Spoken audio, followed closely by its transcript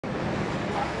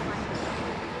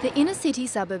The inner city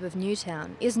suburb of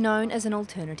Newtown is known as an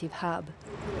alternative hub,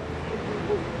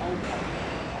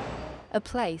 a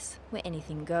place where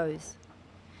anything goes.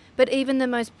 But even the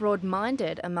most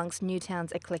broad-minded amongst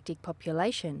Newtown's eclectic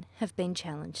population have been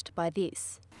challenged by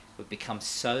this. We've become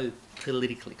so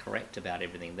politically correct about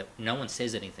everything that no one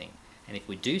says anything. And if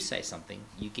we do say something,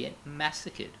 you get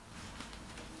massacred.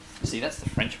 See, that's the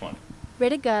French one.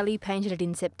 Reda Ghali painted it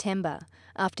in September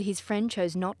after his friend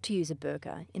chose not to use a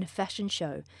burqa in a fashion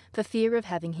show for fear of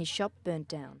having his shop burnt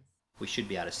down. We should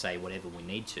be able to say whatever we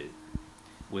need to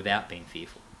without being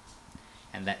fearful.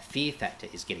 And that fear factor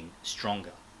is getting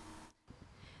stronger.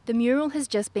 The mural has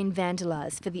just been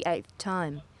vandalised for the 8th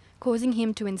time, causing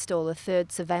him to install a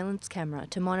third surveillance camera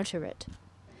to monitor it.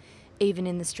 Even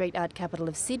in the street art capital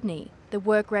of Sydney, the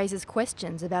work raises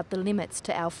questions about the limits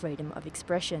to our freedom of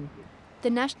expression. The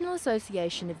National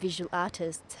Association of Visual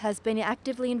Artists has been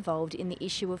actively involved in the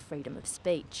issue of freedom of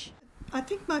speech. I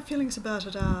think my feelings about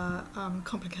it are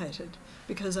complicated,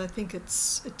 because I think it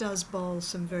does bowl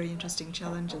some very interesting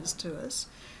challenges to us,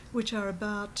 which are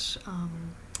about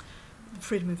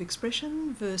freedom of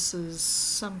expression versus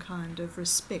some kind of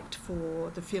respect for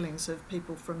the feelings of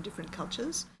people from different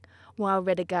cultures. While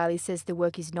Reda Ghali says the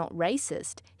work is not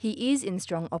racist, he is in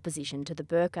strong opposition to the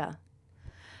burqa.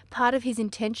 Part of his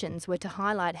intentions were to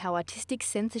highlight how artistic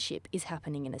censorship is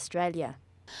happening in Australia.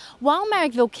 While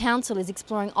Marrickville Council is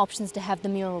exploring options to have the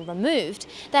mural removed,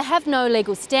 they have no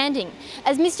legal standing,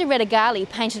 as Mr Reda Ghali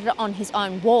painted it on his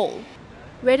own wall.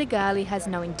 Reda Ghali has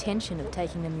no intention of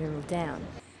taking the mural down,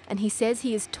 and he says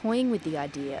he is toying with the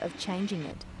idea of changing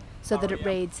it, so that it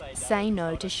reads, "Say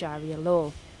no to Sharia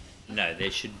law." No,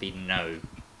 there should be no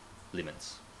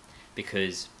limits,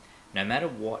 because no matter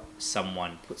what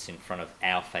someone puts in front of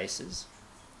our faces,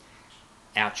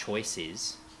 our choice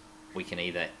is we can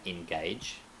either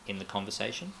engage in the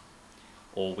conversation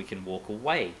or we can walk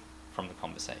away from the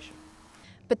conversation.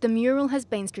 But the mural has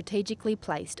been strategically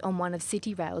placed on one of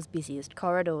City Rail's busiest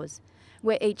corridors,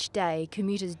 where each day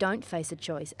commuters don't face a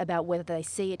choice about whether they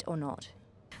see it or not.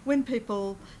 When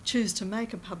people choose to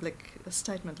make a public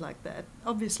statement like that,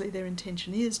 obviously their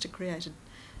intention is to create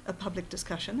a public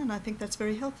discussion, and I think that's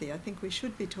very healthy. I think we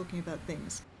should be talking about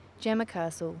things. Gemma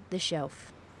Castle, The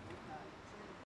Shelf.